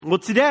Well,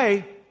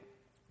 today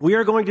we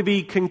are going to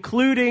be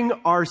concluding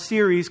our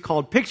series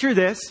called Picture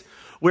This,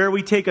 where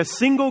we take a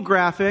single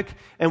graphic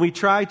and we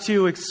try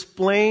to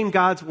explain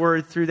God's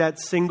Word through that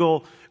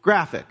single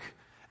graphic.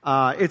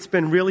 It's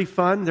been really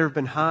fun. There have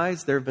been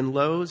highs, there have been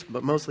lows,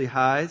 but mostly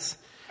highs.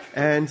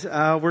 And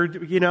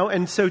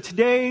so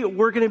today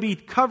we're going to be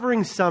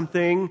covering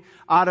something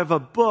out of a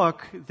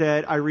book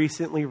that I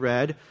recently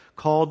read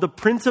called The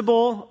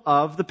Principle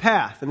of the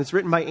Path. And it's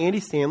written by Andy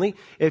Stanley.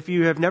 If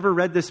you have never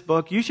read this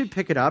book, you should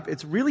pick it up.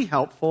 It's really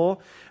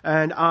helpful.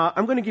 And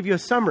I'm going to give you a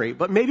summary.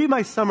 But maybe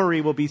my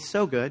summary will be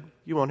so good,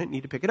 you won't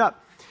need to pick it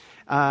up.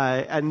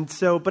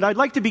 But I'd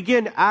like to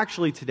begin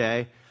actually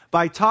today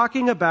by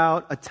talking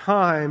about a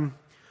time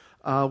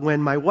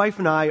when my wife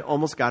and I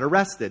almost got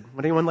arrested.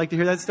 Would anyone like to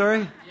hear that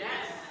story? Yes.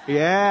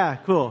 Yeah,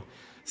 cool.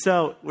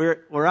 So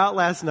we're out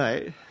last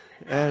night,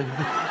 and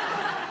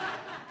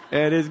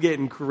and it's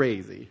getting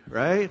crazy,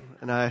 right?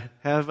 And I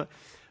have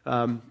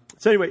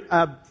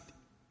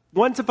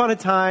once upon a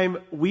time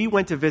we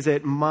went to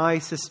visit my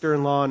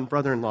sister-in-law and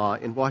brother-in-law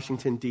in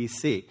Washington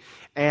D.C.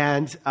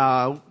 And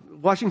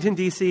Washington,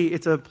 D.C.,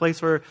 it's a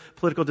place where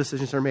political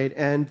decisions are made,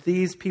 and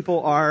these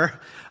people are,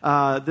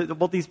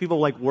 these people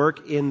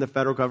work in the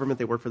federal government.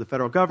 They work for the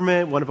federal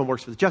government. One of them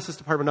works for the Justice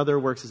Department. Another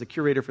works as a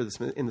curator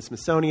in the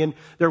Smithsonian.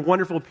 They're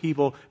wonderful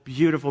people,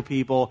 beautiful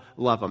people,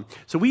 love them.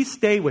 So we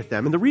stay with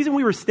them, and the reason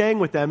we were staying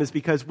with them is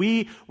because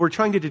we were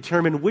trying to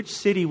determine which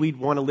city we'd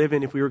want to live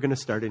in if we were going to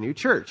start a new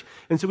church.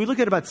 And so we looked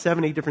at about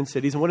 7-8 different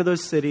cities, and one of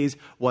those cities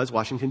was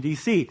Washington,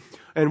 D.C.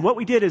 And what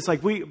we did is,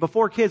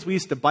 before kids, we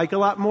used to bike a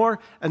lot more,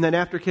 and then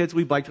after kids,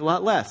 we biked a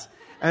lot less.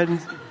 And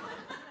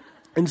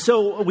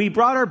so we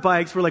brought our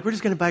bikes. We're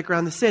just going to bike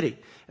around the city.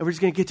 And we're just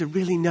going to get to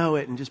really know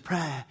it and just pray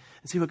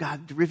and see what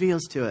God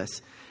reveals to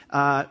us.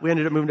 We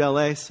ended up moving to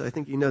L.A., so I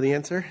think you know the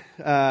answer.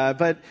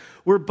 But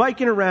we're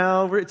biking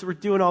around. We're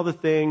doing all the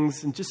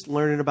things and just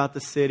learning about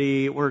the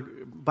city. We're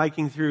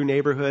biking through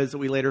neighborhoods that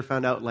we later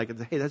found out,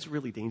 hey, that's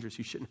really dangerous.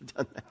 You shouldn't have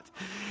done that.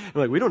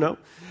 We're we don't know.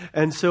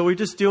 And so we're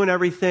just doing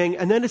everything.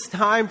 And then it's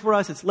time for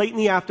us. It's late in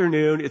the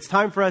afternoon. It's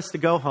time for us to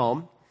go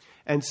home.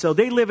 And so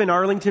they live in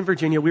Arlington,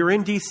 Virginia. We were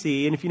in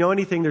D.C., and if you know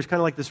anything, there's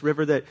kind of this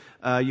river that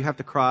you have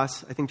to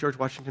cross. I think George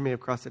Washington may have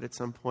crossed it at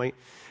some point.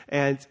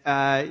 And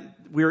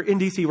we were in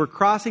D.C. We're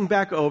crossing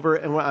back over,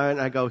 and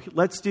I go,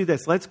 let's do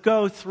this. Let's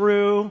go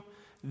through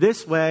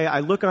this way.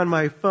 I look on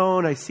my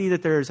phone. I see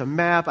that there's a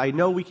map. I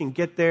know we can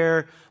get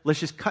there. Let's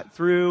just cut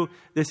through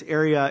this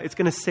area. It's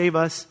going to save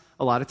us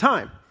a lot of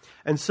time.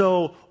 And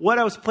so what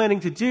I was planning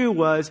to do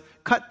was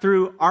cut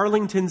through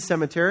Arlington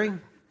Cemetery,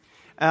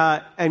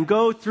 and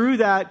go through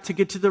that to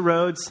get to the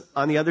roads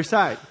on the other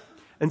side.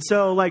 And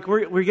so,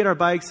 we get our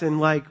bikes, and,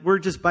 we're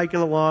just biking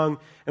along,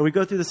 and we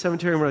go through the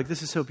cemetery, and we're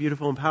this is so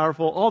beautiful and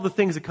powerful. All the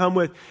things that come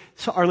with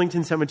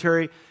Arlington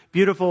Cemetery,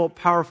 beautiful,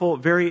 powerful,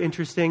 very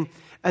interesting.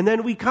 And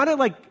then we kind of,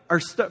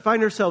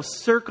 find ourselves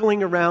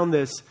circling around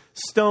this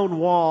stone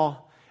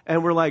wall,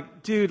 and we're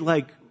dude,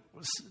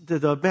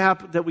 the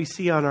map that we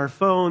see on our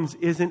phones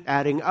isn't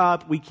adding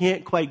up. We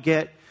can't quite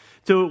get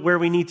to where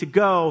we need to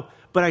go.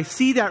 But I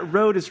see that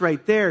road is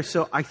right there.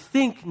 So I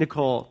think,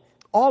 Nicole,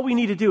 all we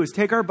need to do is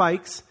take our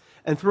bikes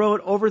and throw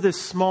it over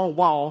this small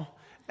wall.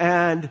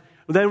 And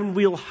then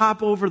we'll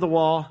hop over the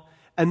wall.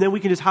 And then we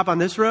can just hop on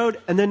this road.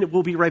 And then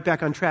we'll be right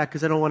back on track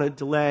because I don't want to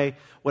delay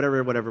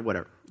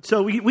whatever.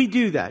 So we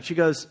do that.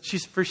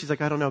 She's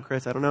like, I don't know,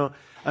 Chris. I don't know.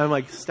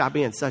 I'm stop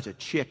being such a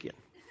chicken.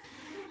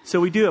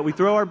 So we do it. We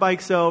throw our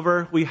bikes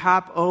over. We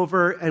hop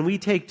over. And we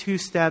take 2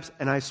 steps.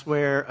 And I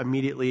swear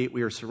immediately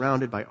we are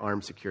surrounded by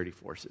armed security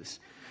forces.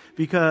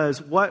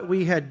 Because what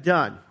we had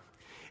done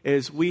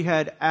is we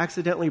had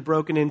accidentally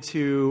broken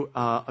into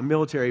a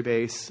military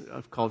base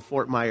called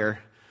Fort Myer,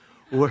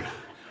 where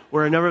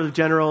a number of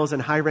generals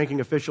and high-ranking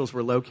officials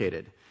were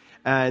located.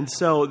 And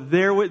so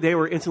they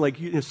were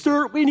instantly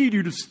sir, we need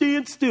you to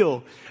stand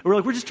still. And we're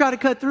we're just trying to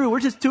cut through. We're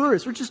just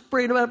tourists. We're just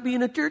praying about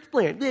being a church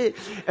plant.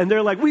 And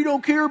they're we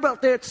don't care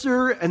about that,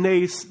 sir. And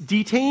they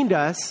detained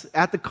us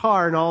at the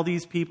car, and all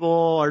these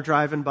people are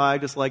driving by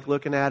just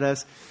looking at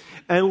us.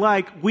 And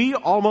we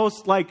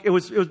almost it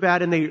was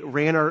bad, and they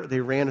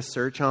ran a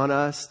search on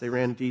us. They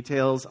ran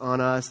details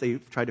on us. They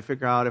tried to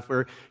figure out if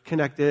we're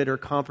connected or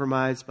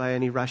compromised by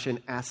any Russian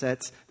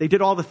assets. They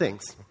did all the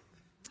things.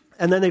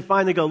 And then they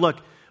finally go,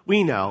 look,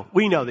 we know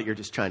that you're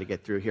just trying to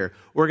get through here.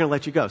 We're going to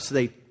let you go. So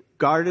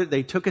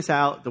they took us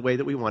out the way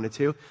that we wanted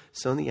to.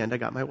 So in the end, I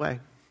got my way.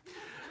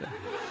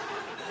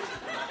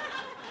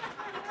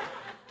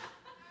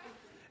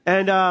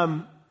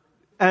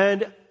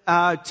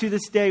 To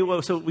this day,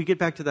 so we get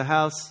back to the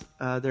house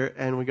there,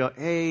 and we go,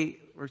 hey,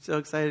 we're so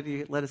excited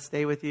you let us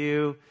stay with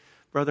you,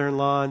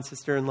 brother-in-law and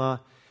sister-in-law.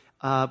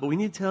 But we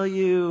need to tell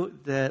you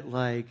that,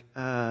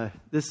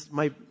 this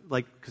might,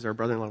 because our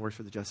brother-in-law works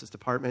for the Justice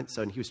Department,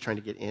 and he was trying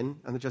to get in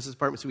on the Justice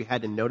Department, so we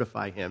had to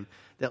notify him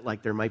that,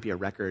 there might be a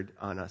record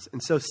on us.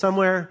 And so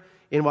somewhere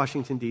in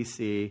Washington,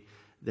 D.C.,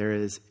 there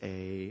is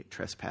a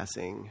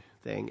trespassing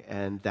thing,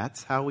 and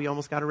that's how we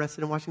almost got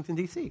arrested in Washington,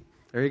 D.C.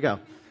 There you go.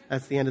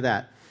 That's the end of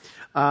that.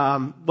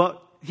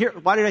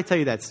 Why did I tell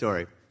you that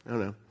story? I don't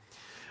know.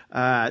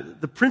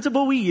 The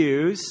principle we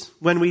use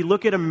when we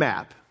look at a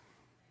map,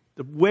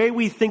 the way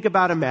we think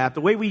about a map,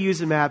 the way we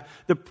use a map,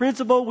 the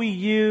principle we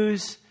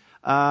use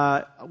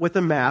with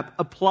a map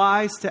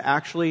applies to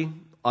actually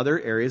other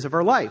areas of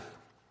our life.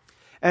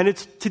 And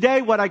it's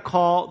today what I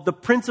call the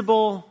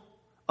principle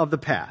of the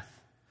path.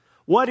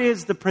 What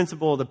is the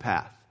principle of the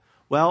path?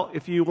 Well,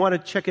 if you want to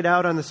check it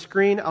out on the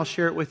screen, I'll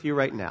share it with you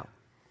right now.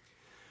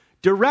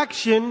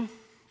 Direction,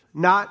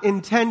 not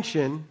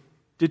intention,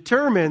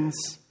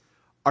 determines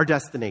our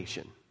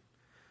destination.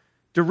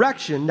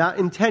 Direction, not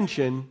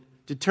intention,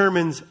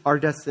 determines our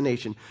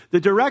destination. The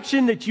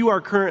direction that you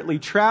are currently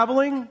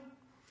traveling,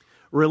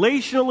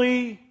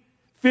 relationally,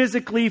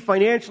 physically,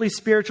 financially,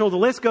 spiritual, the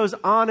list goes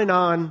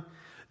on,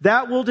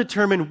 that will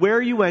determine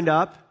where you end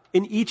up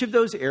in each of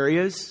those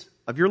areas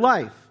of your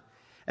life.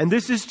 And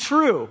this is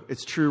true.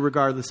 It's true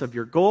regardless of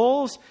your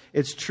goals.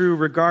 It's true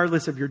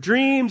regardless of your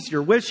dreams,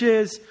 your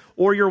wishes,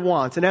 or your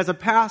wants. And as a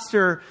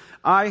pastor,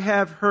 I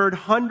have heard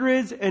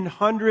hundreds and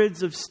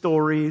hundreds of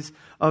stories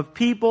of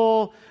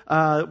people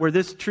where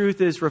this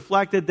truth is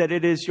reflected, that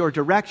it is your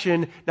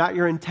direction, not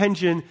your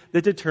intention,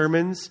 that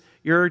determines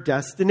your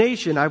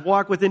destination. I've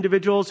walked with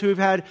individuals who've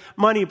had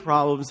money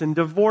problems and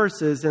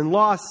divorces and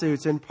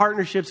lawsuits and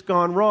partnerships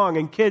gone wrong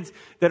and kids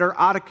that are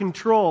out of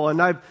control. And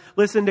I've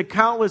listened to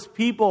countless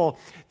people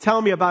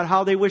tell me about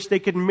how they wish they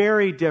could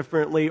marry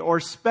differently or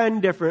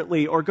spend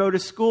differently or go to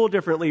school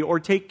differently or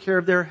take care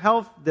of their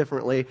health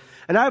differently.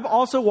 And I've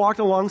also walked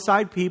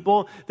alongside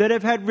people that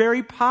have had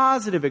very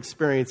positive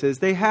experiences.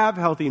 They have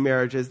healthy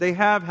marriages. They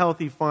have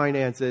healthy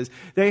finances.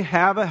 They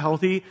have a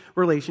healthy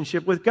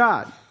relationship with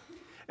God.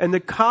 And the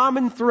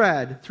common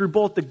thread through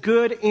both the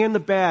good and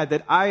the bad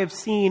that I have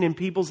seen in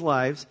people's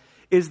lives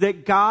is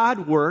that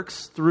God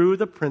works through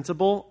the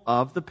principle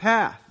of the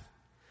path.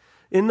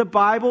 In the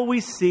Bible,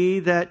 we see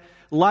that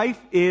life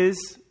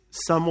is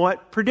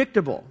somewhat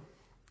predictable.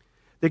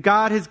 That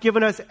God has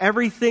given us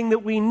everything that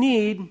we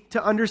need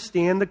to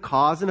understand the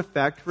cause and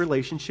effect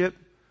relationship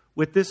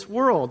with this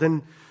world.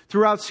 And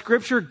throughout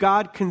Scripture,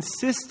 God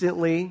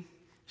consistently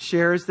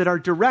shares that our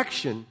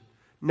direction,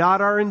 not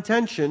our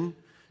intention,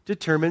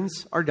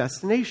 determines our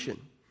destination.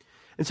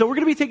 And so we're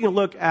going to be taking a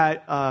look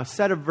at a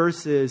set of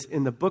verses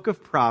in the book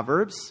of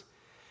Proverbs,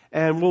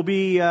 and we'll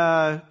be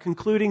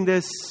concluding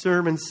this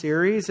sermon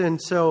series.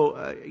 And so,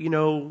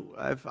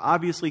 I've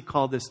obviously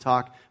called this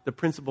talk The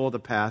Principle of the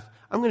Path.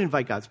 I'm going to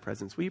invite God's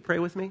presence. Will you pray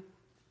with me?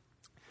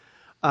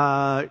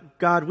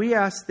 God, we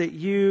ask that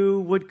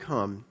you would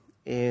come.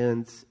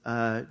 And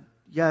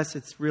yes,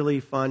 it's really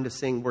fun to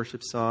sing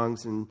worship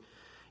songs, and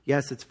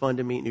yes, it's fun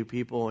to meet new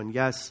people, and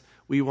yes,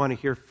 we want to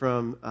hear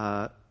from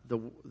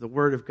the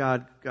Word of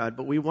God,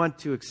 but we want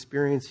to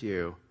experience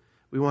you.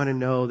 We want to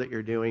know that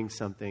you're doing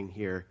something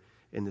here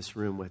in this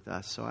room with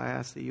us. So I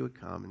ask that you would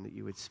come and that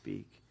you would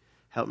speak.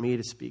 Help me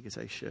to speak as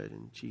I should.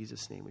 In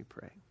Jesus' name we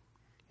pray.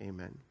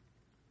 Amen.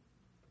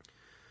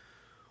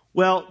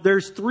 Well,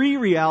 there's 3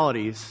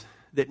 realities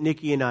that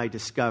Nikki and I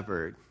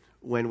discovered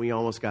when we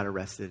almost got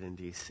arrested in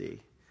D.C.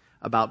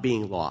 about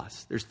being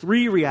lost. There's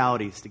 3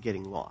 realities to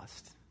getting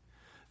lost.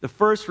 The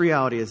first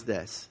reality is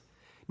this.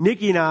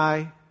 Nikki and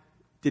I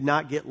did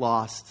not get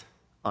lost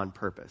on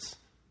purpose.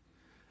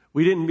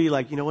 We didn't be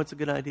like, what's a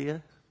good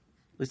idea?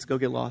 Let's go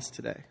get lost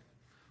today.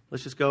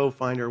 Let's just go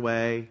find our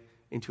way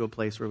into a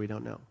place where we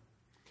don't know.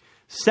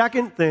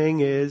 Second thing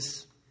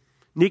is,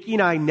 Nikki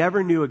and I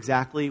never knew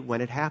exactly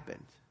when it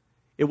happened.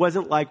 It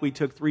wasn't like we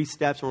took 3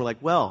 steps and we're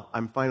like, well,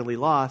 I'm finally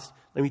lost.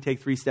 Let me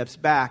take 3 steps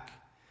back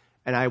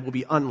and I will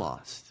be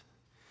unlost.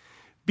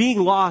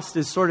 Being lost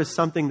is sort of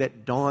something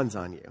that dawns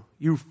on you.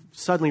 You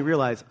suddenly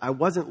realize, I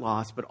wasn't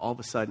lost, but all of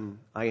a sudden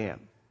I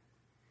am.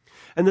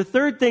 And the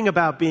third thing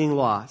about being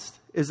lost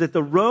is that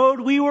the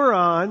road we were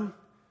on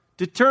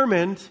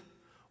determined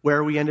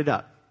where we ended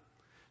up.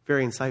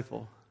 Very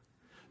insightful.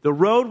 The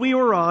road we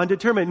were on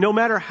determined, no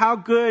matter how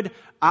good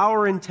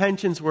our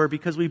intentions were,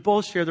 because we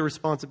both share the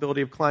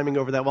responsibility of climbing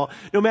over that wall,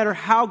 no matter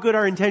how good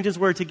our intentions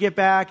were to get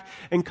back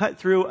and cut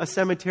through a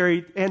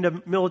cemetery and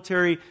a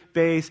military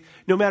base,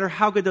 no matter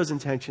how good those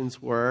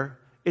intentions were,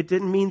 it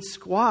didn't mean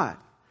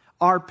squat.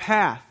 Our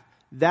path,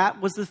 that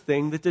was the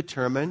thing that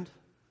determined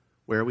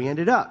where we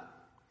ended up.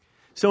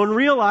 So in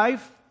real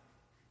life,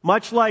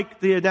 much like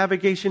the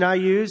navigation I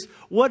use,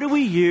 what do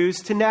we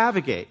use to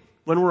navigate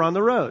when we're on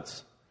the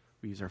roads?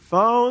 We use our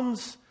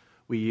phones.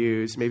 We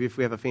use, maybe if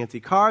we have a fancy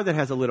car that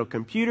has a little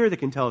computer that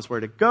can tell us where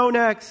to go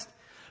next.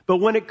 But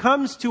when it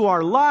comes to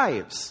our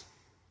lives,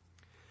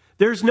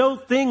 there's no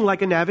thing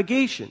like a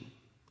navigation.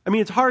 I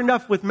mean, it's hard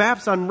enough with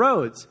maps on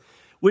roads.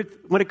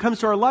 When it comes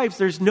to our lives,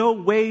 there's no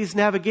Waze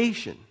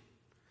navigation.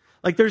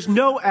 Like there's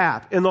no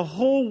app in the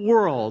whole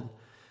world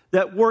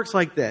that works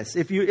like this.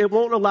 It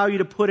won't allow you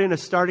to put in a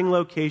starting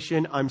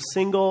location, I'm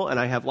single and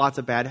I have lots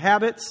of bad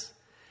habits,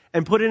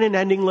 and put in an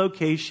ending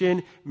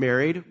location,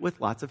 married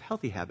with lots of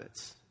healthy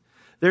habits.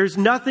 There's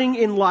nothing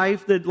in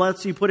life that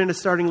lets you put in a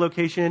starting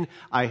location.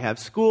 I have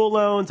school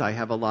loans. I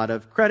have a lot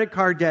of credit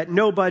card debt,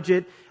 no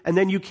budget. And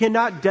then you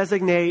cannot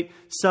designate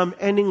some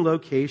ending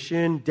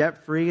location,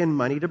 debt-free and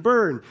money to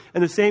burn.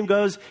 And the same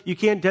goes, you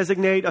can't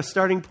designate a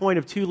starting point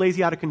of 2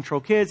 lazy,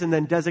 out-of-control kids and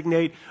then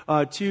designate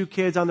 2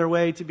 kids on their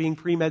way to being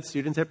pre-med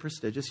students at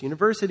prestigious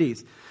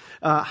universities.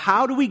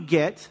 How do we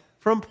get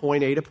from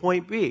point A to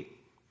point B?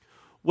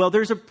 Well,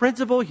 there's a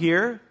principle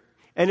here,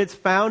 and it's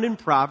found in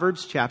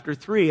Proverbs chapter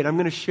 3, and I'm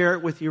going to share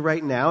it with you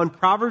right now. In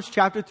Proverbs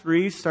chapter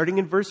 3, starting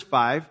in verse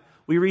 5,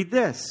 we read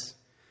this: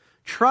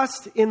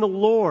 "Trust in the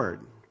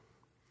Lord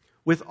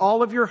with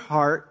all of your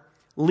heart,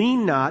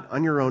 lean not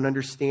on your own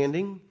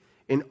understanding.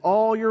 In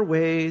all your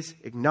ways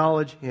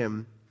acknowledge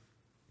him,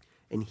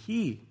 and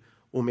he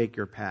will make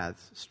your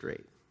paths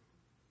straight."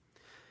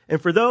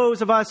 And for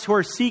those of us who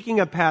are seeking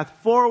a path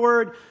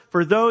forward,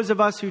 for those of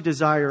us who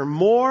desire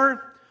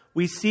more,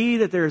 we see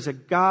that there is a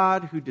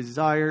God who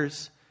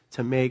desires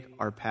to make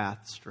our path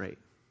straight.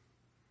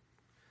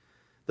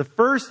 The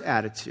first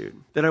attitude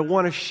that I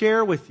want to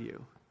share with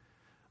you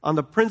on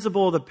the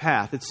principle of the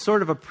path, it's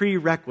sort of a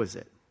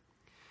prerequisite.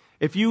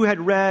 If you had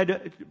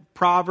read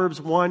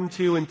Proverbs 1,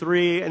 2, and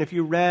 3, and if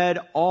you read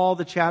all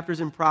the chapters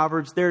in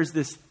Proverbs, there's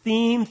this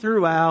theme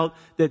throughout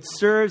that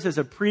serves as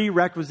a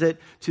prerequisite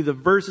to the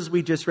verses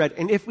we just read.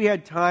 And if we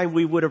had time,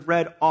 we would have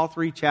read all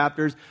 3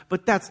 chapters,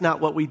 but that's not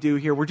what we do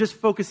here. We're just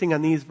focusing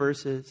on these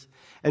verses.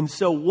 And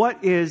so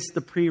what is the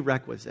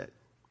prerequisite?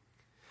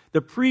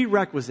 The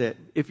prerequisite,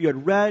 if you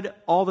had read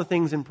all the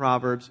things in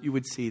Proverbs, you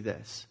would see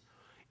this.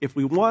 If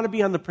we want to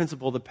be on the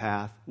principle of the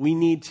path, we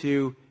need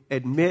to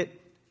admit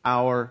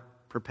our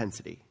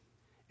propensity.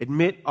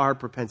 Admit our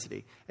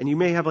propensity. And you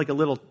may have like a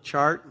little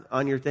chart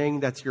on your thing.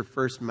 That's your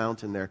first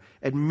mountain there.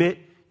 Admit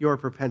your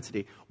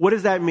propensity. What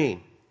does that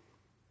mean?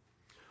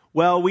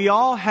 Well, we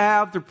all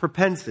have the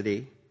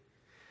propensity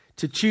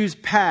to choose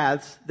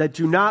paths that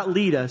do not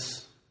lead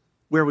us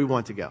where we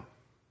want to go.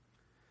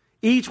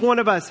 Each one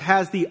of us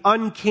has the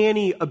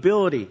uncanny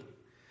ability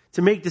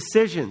to make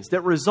decisions that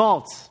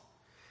results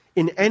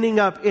in ending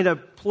up in a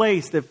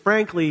place that,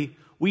 frankly,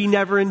 we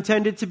never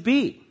intended to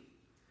be.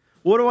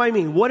 What do I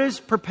mean? What does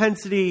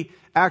propensity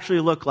actually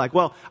look like?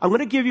 Well, I'm going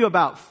to give you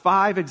about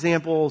 5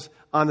 examples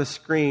on the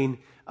screen,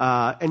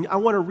 and I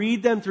want to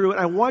read them through, and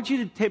I want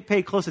you to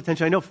pay close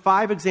attention. I know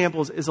 5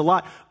 examples is a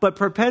lot, but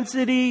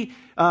propensity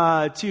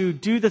to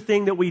do the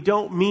thing that we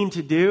don't mean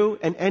to do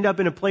and end up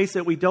in a place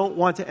that we don't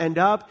want to end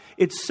up,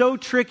 it's so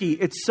tricky,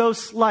 it's so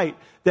slight,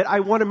 that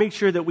I want to make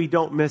sure that we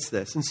don't miss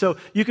this. And so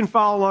you can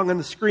follow along on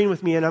the screen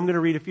with me, and I'm going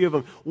to read a few of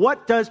them.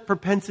 What does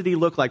propensity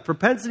look like?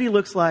 Propensity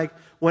looks like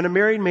when a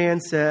married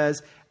man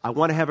says, I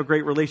want to have a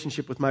great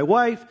relationship with my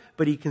wife,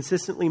 but he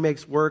consistently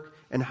makes work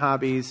and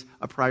hobbies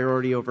a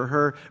priority over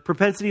her.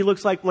 Propensity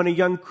looks like when a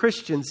young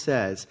Christian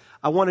says,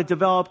 I want to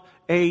develop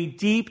a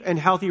deep and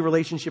healthy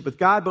relationship with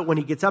God, but when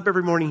he gets up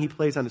every morning, he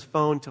plays on his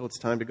phone until it's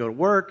time to go to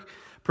work.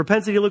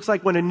 Propensity looks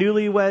like when a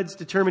newlywed's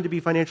determined to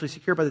be financially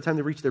secure by the time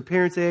they reach their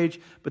parents'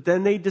 age, but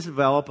then they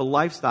develop a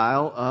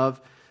lifestyle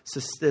of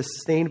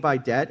sustained by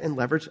debt and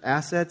leveraged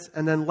assets.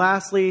 And then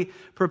lastly,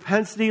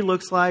 propensity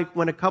looks like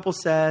when a couple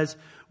says,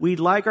 we'd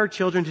like our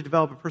children to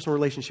develop a personal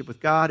relationship with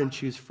God and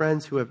choose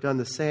friends who have done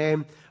the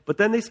same, but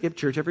then they skip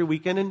church every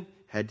weekend and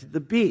head to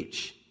the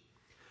beach.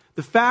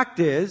 The fact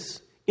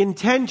is,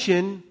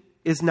 intention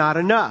is not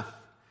enough.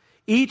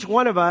 Each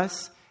one of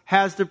us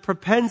has the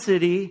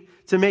propensity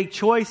to make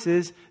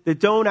choices that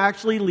don't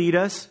actually lead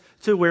us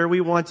to where we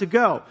want to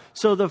go.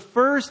 So the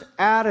first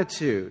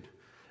attitude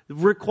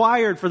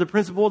required for the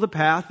principle of the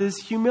path is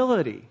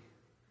humility.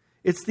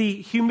 It's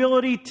the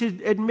humility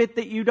to admit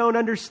that you don't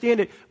understand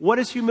it. What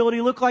does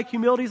humility look like?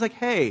 Humility is like,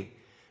 hey,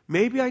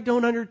 maybe I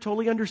don't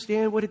totally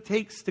understand what it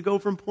takes to go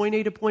from point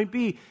A to point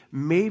B.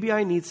 Maybe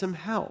I need some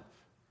help.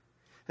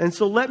 And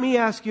so let me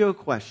ask you a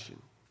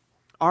question.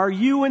 Are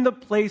you in the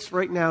place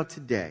right now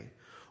today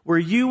where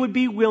you would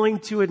be willing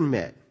to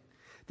admit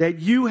that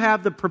you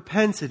have the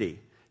propensity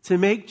to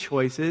make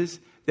choices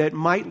that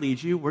might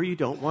lead you where you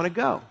don't want to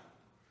go?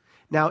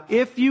 Now,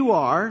 if you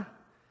are,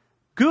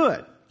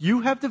 good.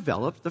 You have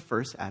developed the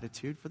first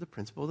attitude for the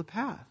principle of the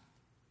path.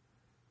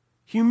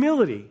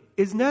 Humility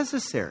is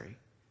necessary.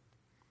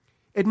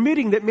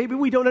 Admitting that maybe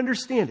we don't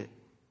understand it.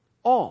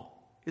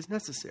 All is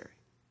necessary.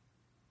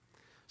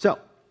 So,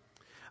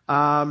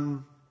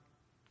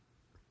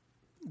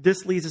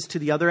 this leads us to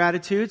the other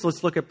attitudes.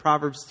 Let's look at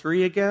Proverbs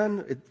 3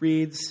 again. It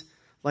reads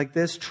like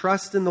this: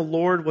 trust in the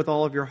Lord with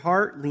all of your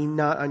heart. Lean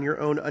not on your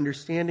own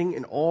understanding.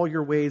 In all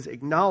your ways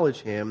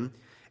acknowledge him,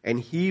 and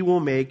he will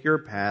make your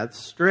paths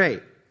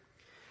straight.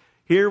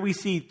 Here we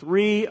see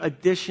 3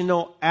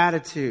 additional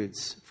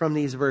attitudes from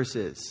these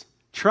verses.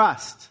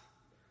 Trust,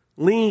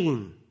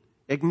 lean,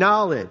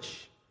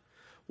 acknowledge.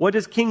 What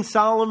does King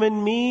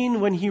Solomon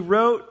mean when he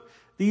wrote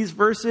these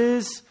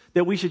verses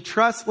that we should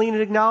trust, lean,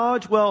 and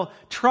acknowledge? Well,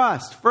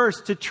 trust.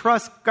 First, to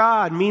trust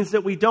God means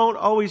that we don't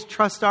always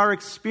trust our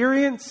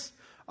experience,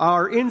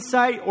 our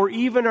insight, or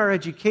even our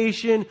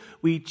education.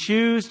 We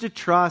choose to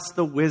trust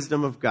the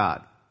wisdom of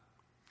God.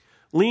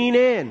 Lean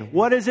in.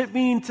 What does it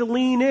mean to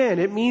lean in?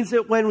 It means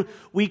that when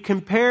we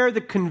compare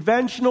the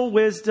conventional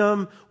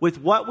wisdom with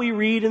what we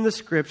read in the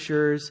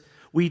scriptures,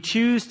 we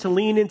choose to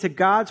lean into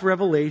God's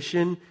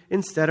revelation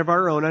instead of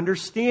our own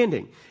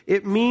understanding.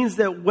 It means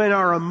that when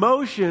our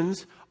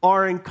emotions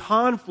are in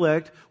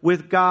conflict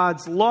with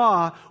God's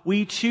law,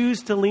 we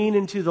choose to lean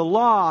into the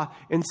law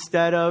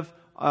instead of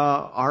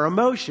our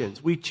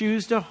emotions. We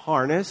choose to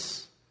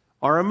harness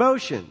our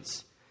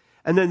emotions.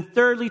 And then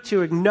thirdly,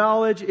 to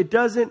acknowledge. It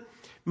doesn't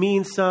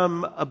mean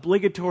some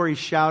obligatory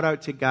shout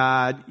out to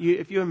God.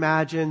 If you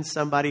imagine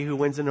somebody who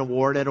wins an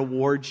award at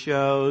award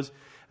shows,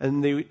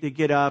 and they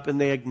get up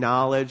and they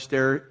acknowledge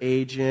their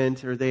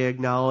agent or they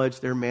acknowledge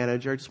their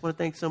manager. I just want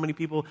to thank so many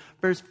people.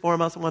 First and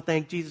foremost, I want to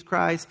thank Jesus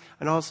Christ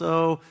and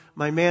also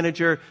my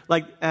manager.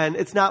 And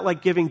it's not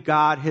like giving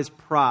God his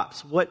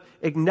props. What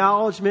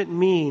acknowledgement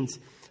means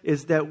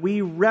is that we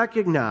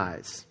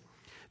recognize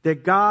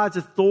that God's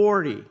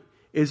authority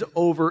is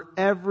over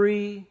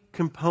every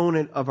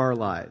component of our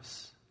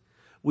lives.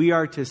 We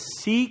are to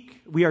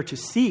seek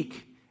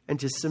and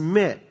to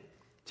submit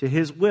to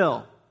his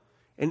will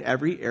in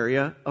every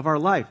area of our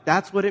life.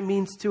 That's what it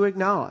means to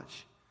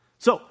acknowledge.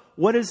 So,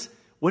 what does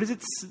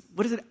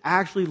it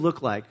actually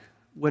look like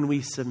when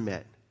we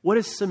submit? What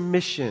does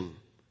submission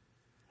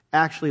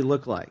actually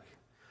look like?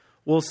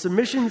 Well,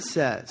 submission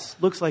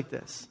looks like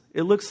this.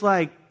 It looks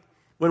like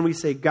when we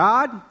say,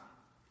 God,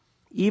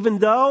 even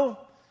though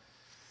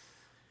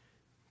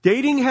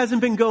dating hasn't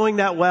been going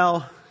that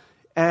well,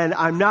 and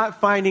I'm not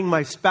finding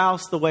my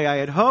spouse the way I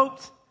had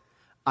hoped,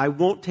 I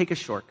won't take a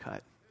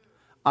shortcut.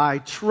 I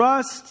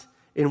trust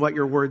in what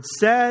your word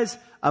says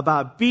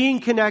about being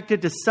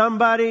connected to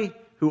somebody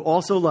who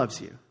also loves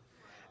you.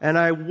 And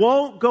I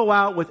won't go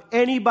out with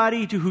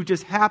anybody who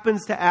just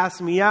happens to ask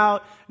me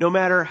out, no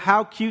matter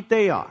how cute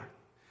they are.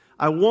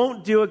 I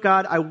won't do it,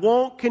 God. I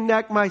won't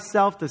connect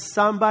myself to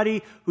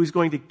somebody who's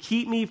going to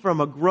keep me from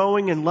a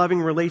growing and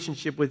loving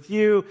relationship with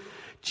you.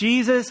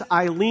 Jesus,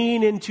 I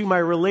lean into my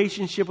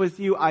relationship with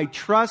you. I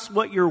trust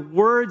what your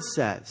word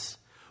says.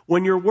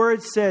 When your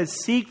word says,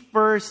 seek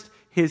first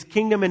his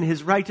kingdom and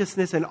his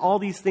righteousness, and all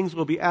these things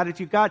will be added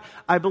to you. God,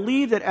 I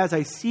believe that as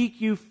I seek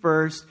you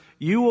first,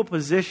 you will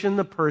position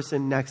the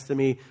person next to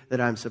me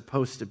that I'm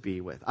supposed to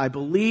be with. I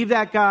believe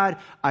that, God.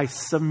 I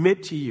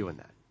submit to you in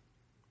that.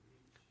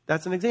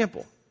 That's an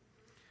example.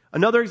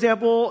 Another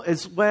example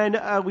is when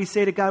we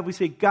say to God,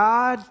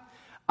 God,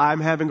 I'm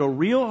having a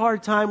real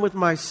hard time with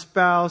my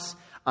spouse.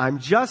 I'm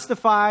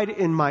justified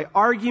in my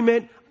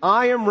argument.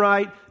 I am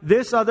right.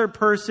 This other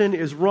person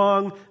is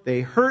wrong.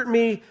 They hurt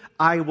me.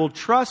 I will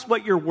trust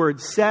what your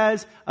word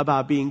says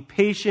about being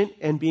patient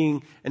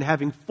and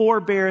having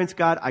forbearance.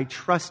 God, I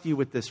trust you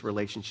with this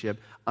relationship.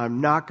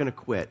 I'm not going to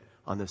quit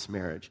on this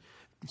marriage.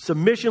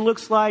 Submission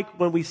looks like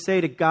when we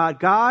say to God,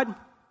 God,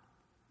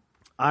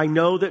 I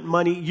know that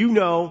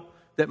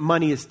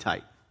money is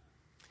tight.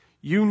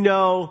 You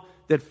know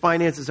that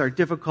finances are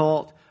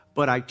difficult,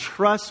 but I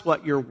trust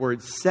what your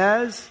word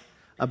says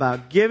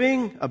about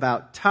giving,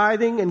 about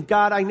tithing. And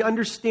God, I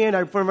understand,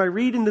 when I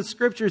read in the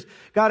scriptures,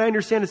 God, I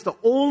understand it's the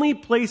only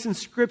place in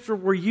scripture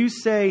where you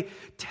say,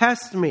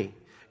 test me.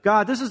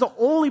 God, this is the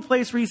only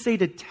place where you say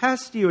to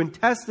test you and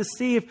test to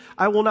see if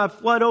I will not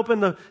flood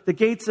open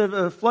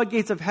the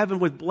floodgates of heaven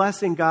with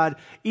blessing, God,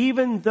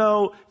 even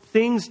though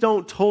things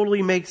don't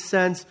totally make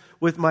sense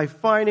with my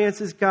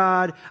finances,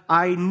 God.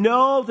 I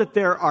know that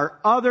there are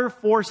other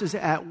forces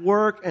at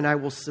work, and I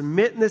will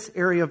submit in this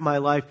area of my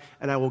life,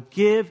 and I will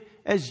give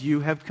as you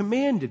have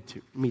commanded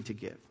me to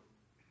give.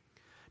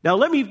 Now,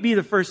 let me be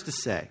the first to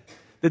say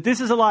that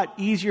this is a lot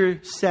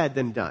easier said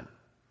than done.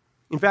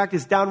 In fact,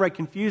 it's downright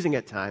confusing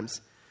at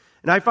times.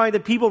 And I find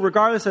that people,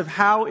 regardless of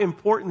how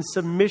important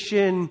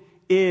submission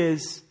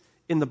is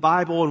in the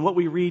Bible and what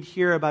we read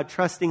here about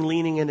trusting,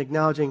 leaning, and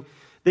acknowledging,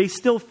 they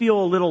still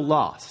feel a little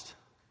lost.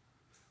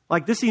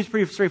 Like, this seems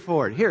pretty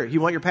straightforward. Here,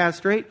 you want your path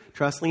straight?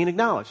 Trust, lean,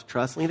 acknowledge.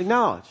 Trust, lean,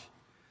 acknowledge.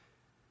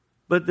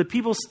 But the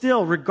people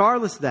still,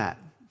 regardless of that,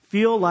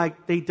 feel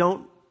like they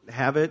don't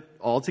have it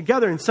all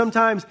together. And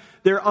sometimes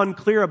they're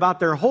unclear about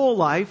their whole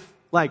life,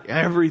 like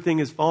everything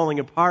is falling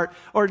apart.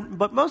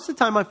 But most of the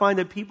time I find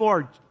that people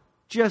are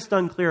just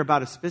unclear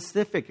about a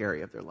specific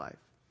area of their life.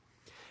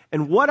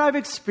 And what I've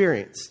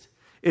experienced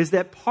is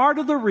that part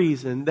of the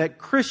reason that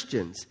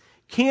Christians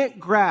can't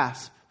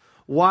grasp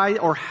why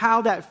or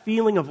how that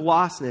feeling of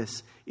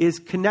lostness is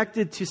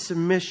connected to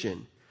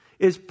submission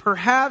is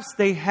perhaps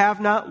they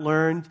have not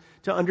learned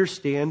to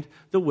understand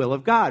the will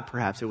of God.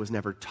 Perhaps it was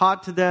never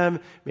taught to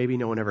them. Maybe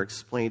no one ever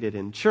explained it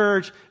in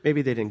church.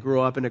 Maybe they didn't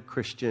grow up in a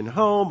Christian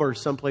home or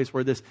someplace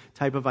where this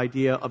type of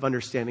idea of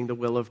understanding the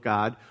will of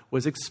God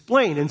was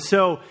explained. And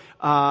so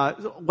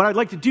what I'd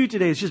like to do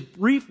today is just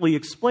briefly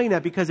explain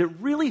that, because it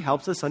really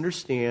helps us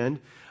understand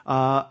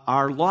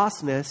our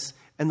lostness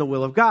and the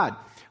will of God.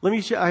 Let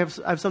me show. I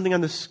have something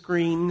on the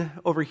screen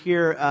over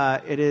here.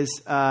 It is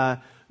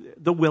the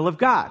will of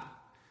God.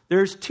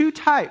 There's two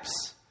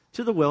types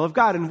to the will of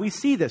God, and we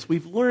see this.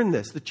 We've learned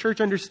this. The church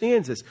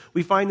understands this.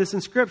 We find this in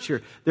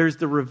Scripture. There's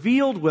the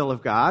revealed will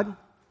of God,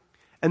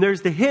 And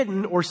there's the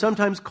hidden, or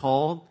sometimes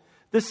called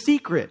the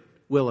secret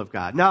will of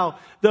God. Now,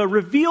 the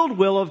revealed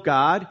will of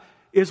God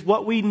is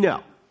what we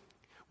know.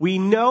 We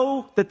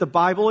know that the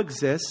Bible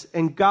exists,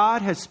 and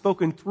God has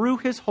spoken through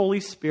His Holy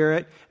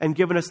Spirit and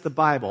given us the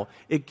Bible.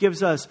 It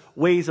gives us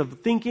ways of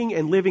thinking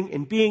and living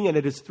and being, and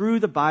it is through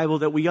the Bible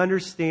that we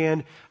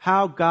understand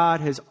how God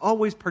has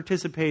always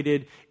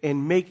participated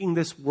in making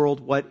this world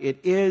what it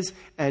is.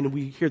 And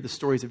we hear the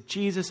stories of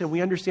Jesus, and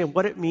we understand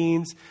what it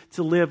means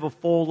to live a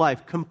full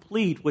life,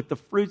 complete with the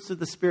fruits of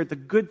the Spirit, the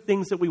good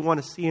things that we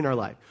want to see in our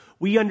life.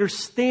 We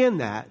understand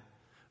that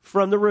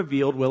from the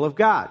revealed will of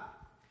God.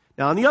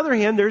 Now, on the other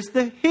hand, there's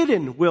the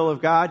hidden will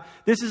of God.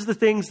 This is the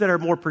things that are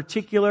more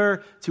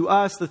particular to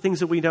us, the things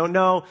that we don't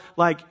know.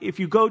 Like, if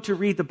you go to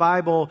read the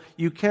Bible,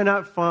 you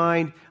cannot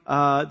find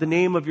the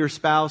name of your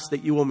spouse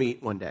that you will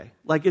meet one day.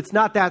 Like, it's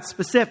not that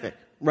specific,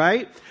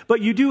 right?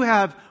 But you do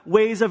have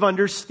ways of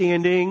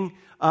understanding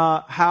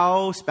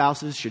how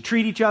spouses should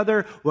treat each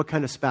other, what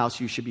kind of spouse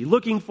you should be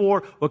looking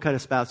for, what kind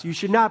of spouse you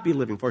should not be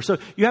living for. So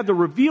you have the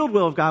revealed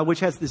will of God,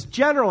 which has this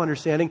general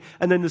understanding,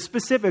 and then the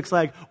specifics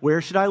like,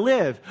 where should I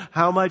live?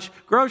 How much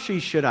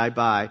groceries should I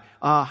buy?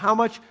 How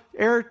much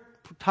air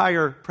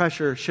tire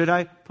pressure should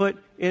I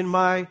put in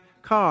my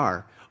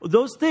car?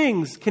 Those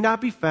things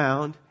cannot be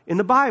found in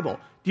the Bible.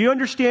 Do you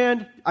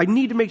understand? I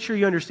need to make sure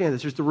you understand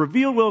this. There's the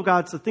revealed will of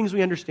God, it's the things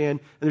we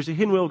understand, and there's the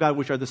hidden will of God,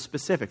 which are the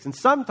specifics. And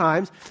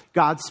sometimes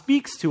God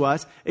speaks to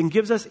us and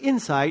gives us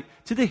insight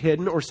to the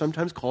hidden, or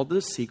sometimes called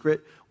the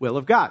secret will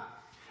of God.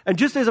 And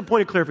just as a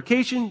point of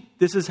clarification,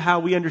 this is how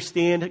we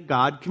understand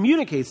God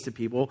communicates to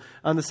people.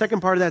 On the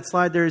second part of that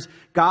slide, there's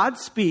God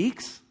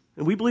speaks,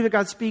 and we believe that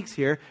God speaks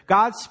here.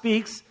 God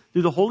speaks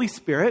through the Holy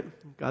Spirit.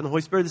 God and the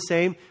Holy Spirit are the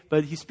same,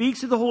 but He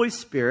speaks through the Holy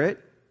Spirit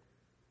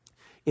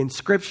in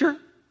Scripture.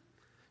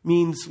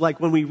 Means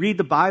like when we read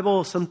the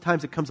Bible,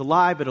 sometimes it comes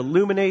alive, it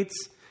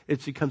illuminates,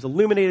 it becomes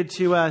illuminated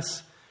to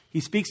us.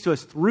 He speaks to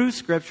us through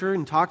Scripture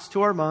and talks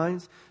to our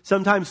minds.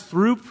 Sometimes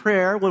through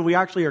prayer, when we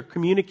actually are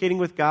communicating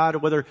with God, or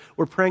whether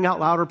we're praying out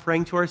loud or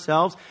praying to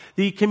ourselves.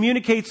 He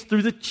communicates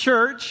through the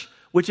church,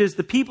 which is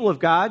the people of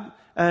God.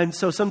 And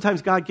so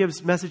sometimes God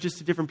gives messages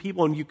to different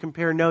people, and you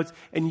compare notes,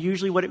 and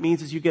usually what it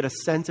means is you get a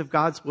sense of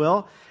God's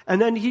will.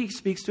 And then He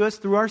speaks to us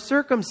through our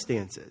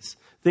circumstances.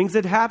 Things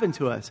that happen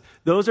to us.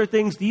 Those are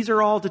things, these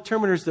are all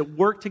determiners that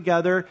work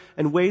together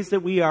and ways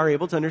that we are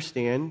able to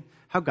understand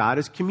how God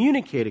is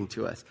communicating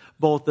to us.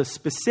 Both the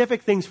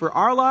specific things for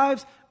our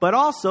lives, but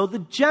also the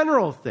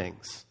general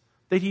things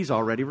that He's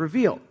already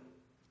revealed.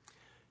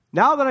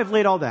 Now that I've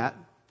laid all that,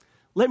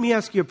 let me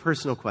ask you a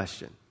personal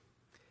question.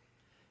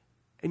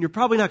 And you're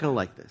probably not going to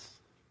like this.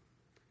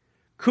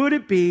 Could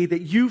it be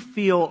that you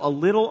feel a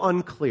little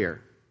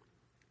unclear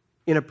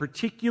in a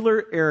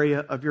particular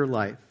area of your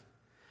life?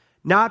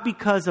 Not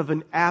because of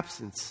an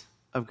absence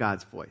of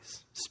God's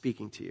voice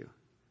speaking to you.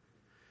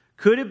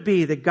 Could it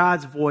be that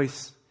God's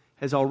voice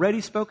has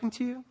already spoken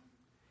to you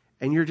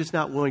and you're just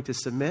not willing to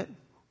submit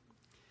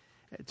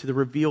to the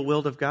revealed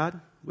will of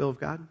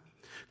God?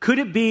 Could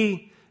it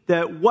be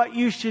that what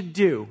you should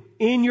do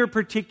in your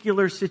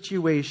particular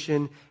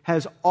situation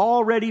has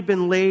already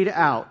been laid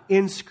out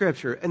in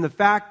Scripture, and the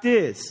fact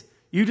is,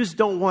 you just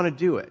don't want to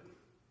do it?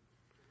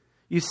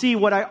 You see,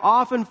 what I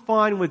often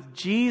find with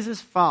Jesus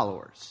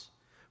followers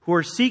who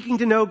are seeking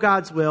to know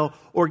God's will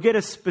or get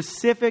a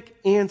specific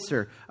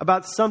answer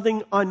about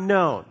something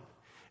unknown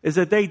is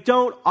that they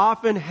don't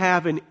often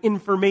have an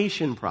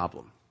information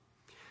problem.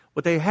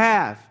 What they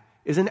have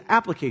is an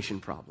application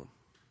problem.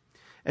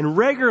 And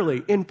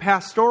regularly in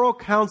pastoral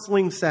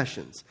counseling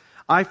sessions,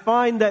 I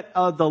find that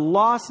the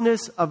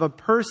lostness of a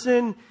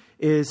person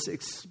is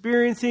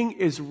experiencing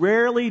is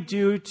rarely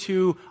due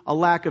to a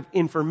lack of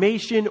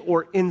information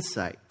or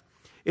insight.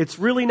 It's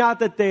really not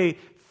that they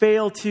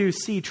fail to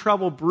see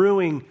trouble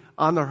brewing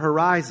on the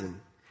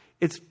horizon.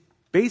 It's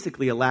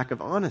basically a lack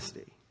of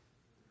honesty.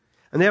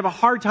 And they have a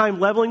hard time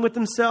leveling with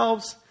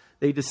themselves.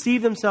 They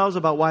deceive themselves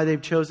about why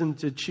they've chosen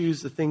to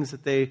choose the things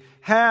that they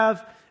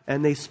have,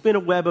 and they spin a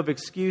web of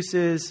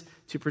excuses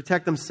to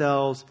protect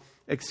themselves,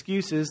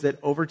 excuses that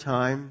over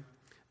time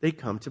they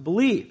come to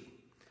believe.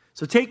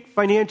 So take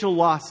financial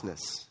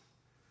lostness,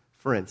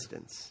 for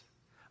instance.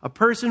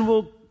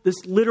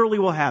 This literally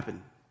will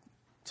happen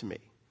to me.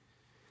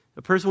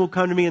 A person will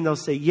come to me and they'll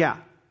say, yeah,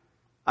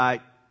 I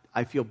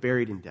feel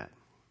buried in debt.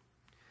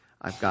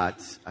 I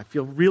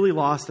feel really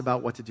lost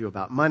about what to do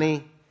about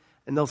money.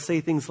 And they'll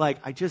say things like,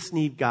 I just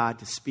need God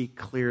to speak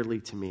clearly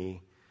to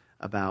me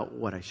about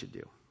what I should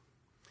do.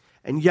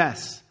 And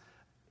yes,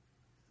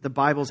 the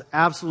Bible's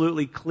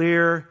absolutely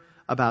clear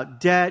about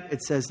debt.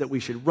 It says that we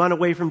should run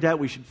away from debt.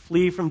 We should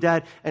flee from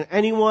debt. And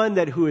anyone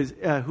who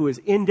is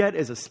in debt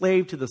is a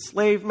slave to the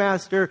slave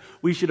master.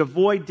 We should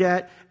avoid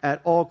debt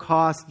at all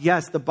costs.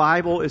 Yes, the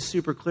Bible is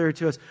super clear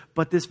to us.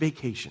 But this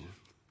vacation,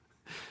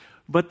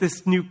 but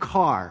this new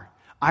car,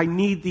 I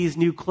need these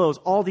new clothes,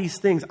 all these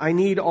things. I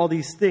need all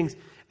these things.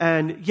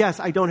 And yes,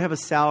 I don't have a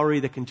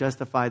salary that can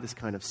justify this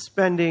kind of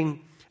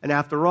spending. And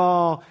after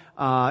all,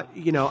 I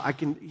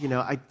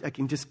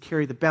can just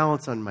carry the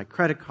balance on my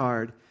credit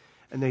card.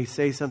 And they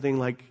say something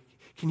like,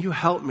 Can you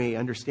help me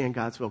understand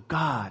God's will?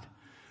 God,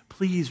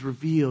 please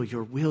reveal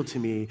your will to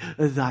me,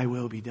 thy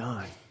will be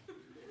done.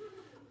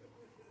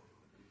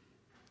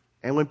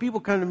 And when people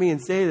come to me and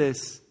say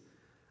this,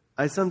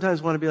 I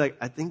sometimes want to be like,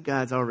 I think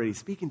God's already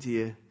speaking to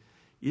you.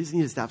 You just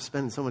need to stop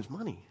spending so much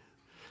money.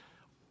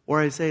 Or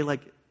I say,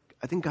 like,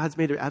 I think God's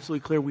made it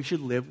absolutely clear we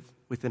should live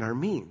within our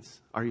means.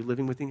 Are you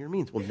living within your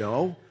means? Well,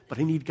 no, but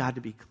I need God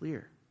to be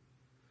clear.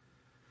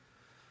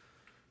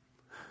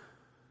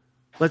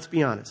 Let's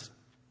be honest.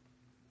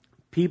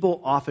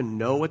 People often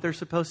know what they're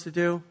supposed to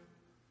do,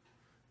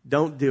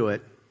 don't do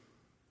it,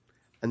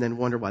 and then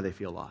wonder why they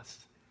feel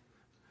lost.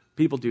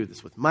 People do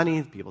this with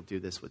money. People do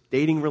this with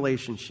dating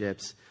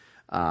relationships.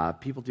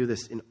 People do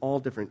this in all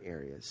different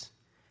areas.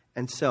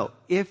 And so,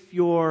 if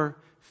you're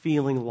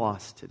feeling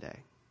lost today,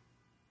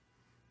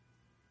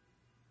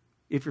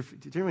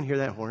 did anyone hear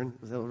that horn?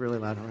 Was that a really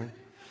loud horn?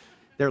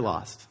 They're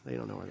lost. They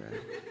don't know where they're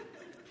at.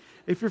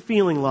 If you're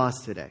feeling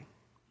lost today,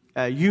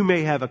 you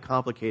may have a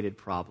complicated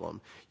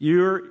problem.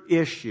 Your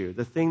issue,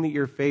 the thing that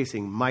you're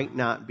facing, might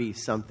not be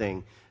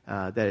something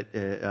that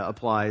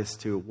applies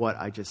to what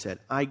I just said.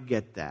 I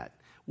get that.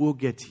 We'll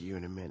get to you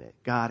in a minute.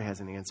 God has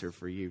an answer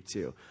for you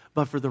too.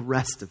 But for the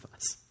rest of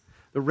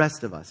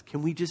us,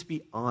 can we just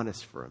be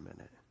honest for a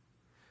minute?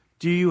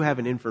 Do you have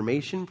an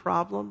information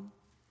problem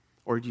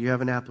or do you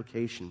have an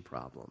application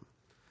problem?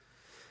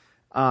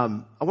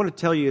 I want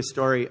to tell you a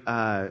story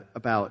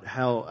about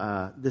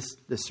how this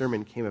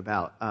sermon came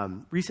about.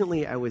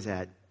 Recently, I was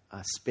at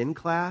a spin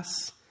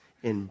class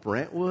in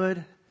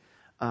Brentwood,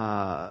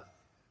 and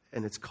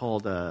it's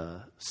called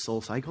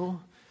Soul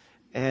Cycle.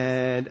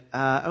 And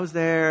I was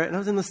there, and I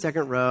was in the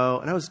second row,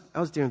 and I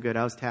was doing good.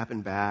 I was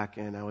tapping back,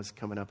 and I was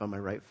coming up on my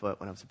right foot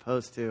when I was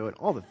supposed to, and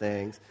all the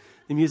things.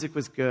 The music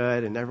was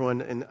good, and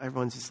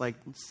everyone's just like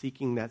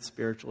seeking that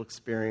spiritual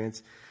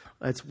experience.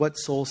 It's what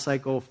Soul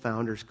Cycle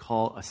founders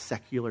call a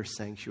secular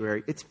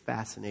sanctuary. It's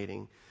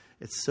fascinating.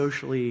 It's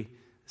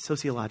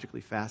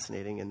sociologically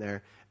fascinating in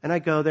there. And I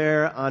go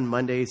there on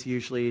Mondays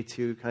usually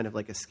to kind of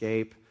like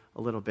escape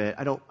a little bit.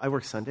 I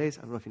work Sundays.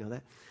 I don't know if you know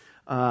that.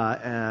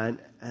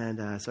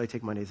 So I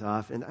take Mondays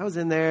off. And I was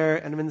in there,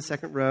 and I'm in the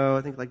second row,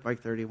 I think like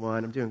bike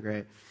 31. I'm doing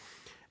great.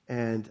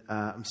 And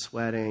I'm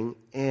sweating.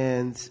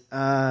 And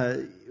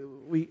the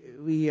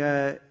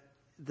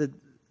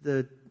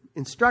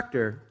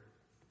instructor,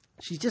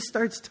 she just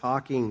starts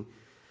talking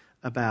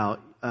about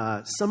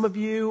some of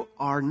you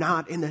are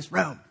not in this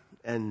room.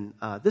 And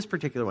this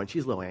particular one,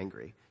 she's a little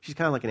angry. She's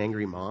kind of like an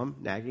angry mom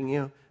nagging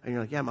you. And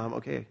you're like, yeah, Mom,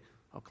 okay,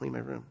 I'll clean my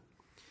room.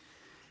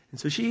 And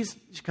so she's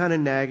kind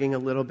of nagging a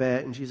little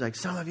bit, and she's like,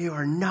 some of you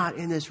are not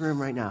in this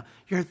room right now.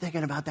 You're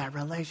thinking about that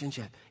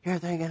relationship. You're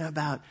thinking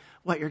about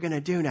what you're going to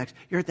do next.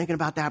 You're thinking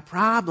about that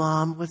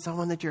problem with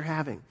someone that you're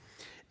having.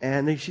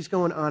 And then she's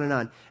going on and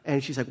on.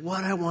 And she's like,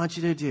 what I want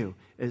you to do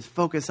is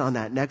focus on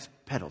that next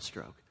pedal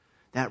stroke.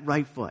 That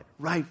right foot,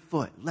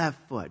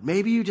 left foot.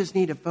 Maybe you just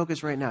need to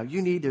focus right now.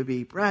 You need to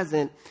be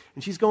present.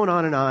 And she's going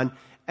on and on.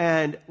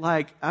 And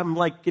I'm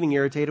getting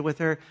irritated with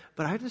her,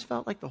 but I just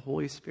felt like the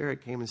Holy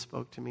Spirit came and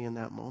spoke to me in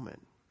that moment.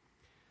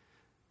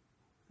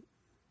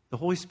 The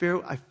Holy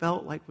Spirit, I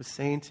felt like, was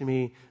saying to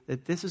me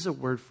that this is a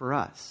word for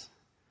us.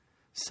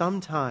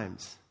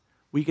 Sometimes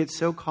we get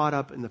so caught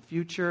up in the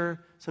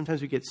future,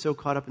 sometimes we get so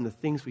caught up in the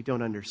things we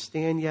don't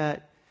understand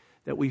yet,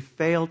 that we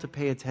fail to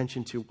pay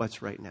attention to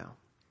what's right now.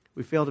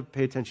 We fail to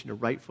pay attention to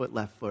right foot,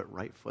 left foot,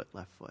 right foot,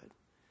 left foot.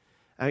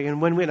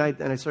 And when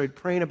I started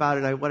praying about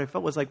it, what I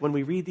felt was like when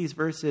we read these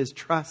verses,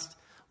 trust,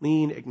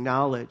 lean,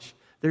 acknowledge,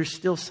 there's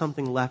still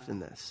something left in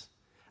this.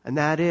 And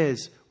that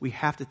is, we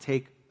have to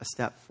take a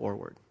step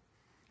forward.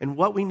 And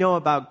what we know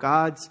about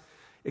God's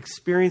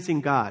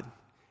experiencing God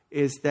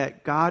is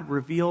that God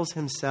reveals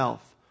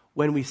himself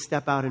when we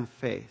step out in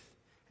faith.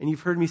 And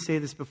you've heard me say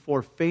this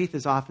before, faith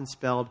is often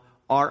spelled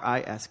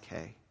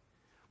R-I-S-K.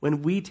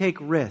 When we take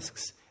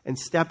risks and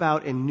step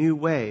out in new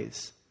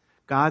ways,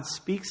 God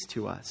speaks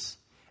to us.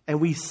 And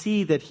we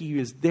see that he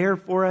is there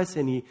for us,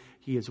 and he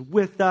is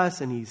with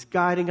us, and he's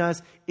guiding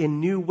us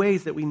in new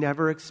ways that we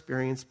never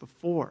experienced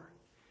before.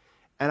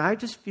 And I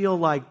just feel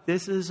like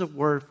this is a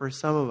word for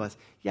some of us.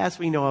 Yes,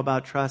 we know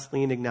about trust,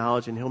 lean,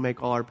 acknowledge, and he'll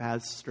make all our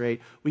paths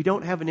straight. We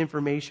don't have an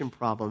information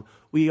problem.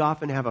 We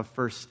often have a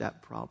first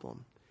step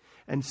problem.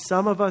 And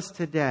some of us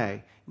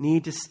today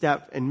need to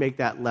step and make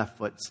that left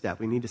foot step.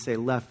 We need to say,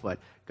 left foot,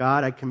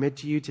 God, I commit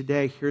to you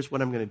today. Here's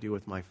what I'm going to do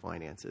with my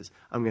finances.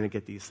 I'm going to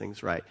get these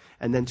things right.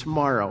 And then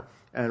tomorrow,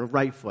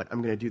 right foot,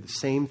 I'm going to do the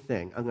same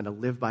thing. I'm going to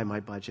live by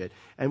my budget.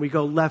 And we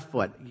go left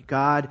foot.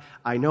 God,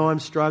 I know I'm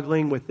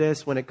struggling with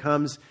this when it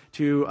comes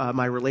to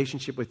my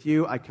relationship with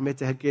you. I commit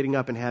to getting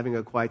up and having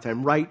a quiet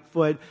time. Right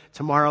foot,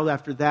 tomorrow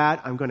after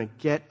that, I'm going to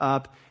get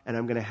up and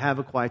I'm going to have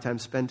a quiet time,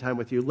 spend time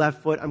with you.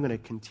 Left foot, I'm going to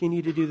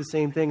continue to do the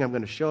same thing. I'm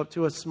going to show up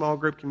to a small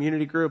group,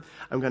 community group.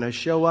 I'm going to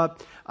show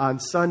up on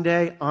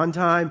Sunday on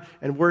time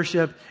and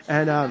worship.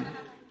 And I'm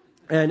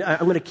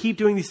going to keep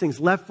doing these things.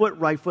 Left foot,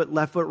 right foot,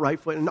 left foot, right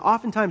foot. And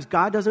oftentimes,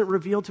 God doesn't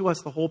reveal to us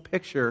the whole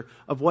picture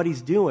of what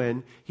he's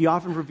doing. He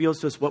often reveals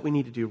to us what we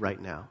need to do right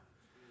now.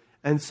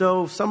 And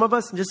so some of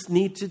us just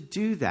need to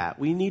do that.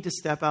 We need to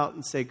step out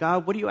and say,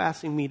 God, what are you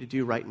asking me to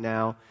do right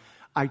now?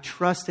 I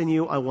trust in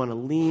you. I want to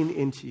lean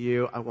into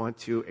you. I want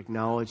to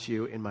acknowledge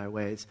you in my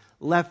ways.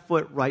 Left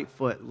foot, right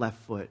foot,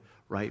 left foot,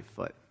 right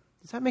foot.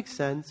 Does that make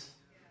sense?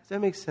 Does that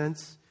make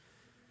sense?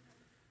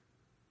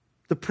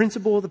 The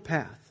principle of the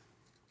path.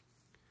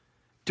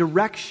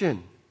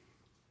 Direction,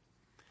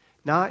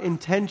 not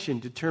intention,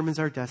 determines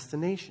our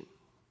destination.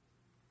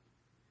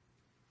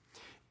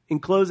 In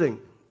closing,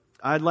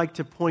 I'd like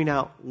to point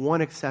out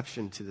one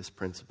exception to this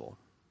principle.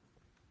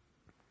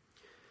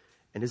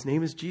 And his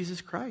name is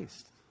Jesus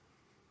Christ.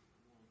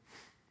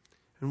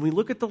 When we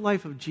look at the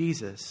life of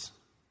Jesus,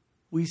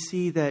 we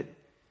see that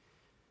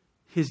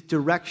his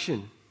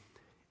direction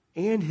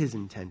and his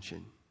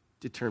intention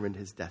determined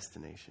his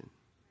destination.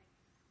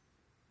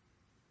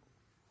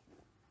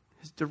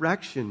 His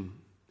direction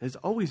has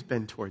always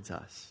been towards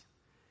us.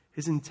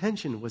 His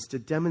intention was to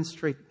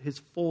demonstrate his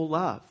full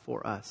love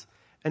for us.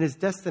 And his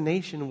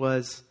destination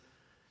was,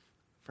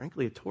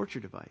 frankly, a torture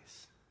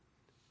device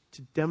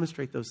to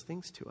demonstrate those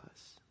things to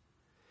us.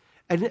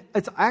 And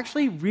it's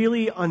actually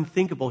really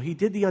unthinkable. He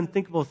did the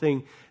unthinkable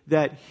thing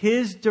that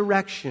his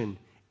direction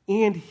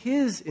and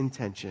his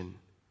intention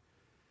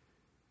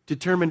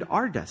determined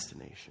our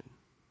destination.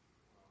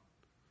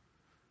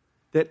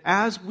 That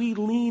as we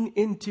lean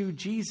into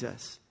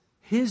Jesus,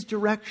 his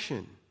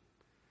direction,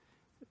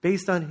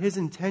 based on his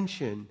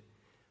intention,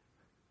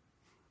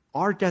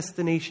 our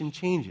destination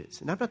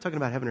changes. And I'm not talking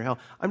about heaven or hell.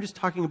 I'm just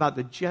talking about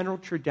the general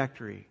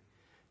trajectory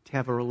to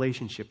have a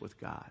relationship with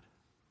God.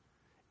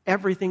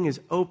 Everything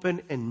is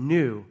open and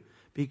new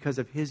because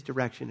of his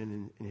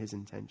direction and his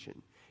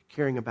intention,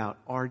 caring about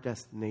our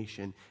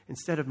destination.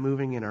 Instead of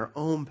moving in our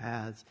own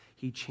paths,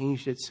 he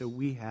changed it so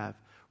we have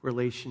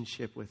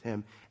relationship with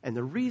him. And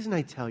the reason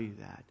I tell you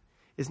that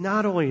is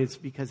not only it's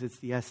because it's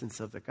the essence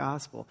of the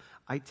gospel.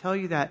 I tell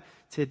you that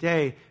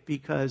today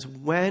because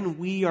when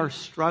we are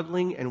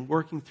struggling and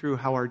working through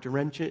how our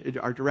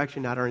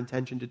direction, not our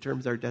intention,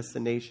 determines our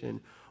destination,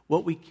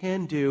 what we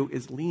can do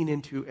is lean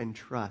into and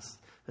trust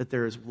that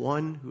there is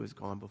one who has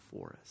gone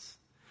before us,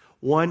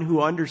 one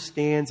who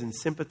understands and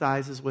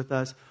sympathizes with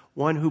us,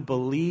 one who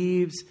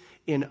believes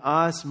in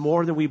us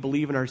more than we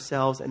believe in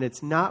ourselves, and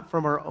it's not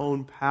from our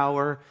own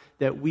power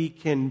that we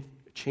can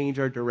change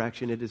our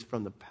direction. It is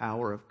from the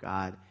power of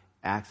God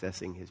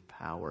accessing his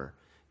power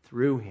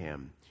through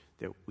him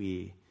that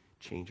we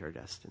change our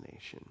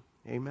destination.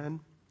 Amen?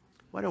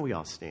 Why don't we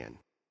all stand?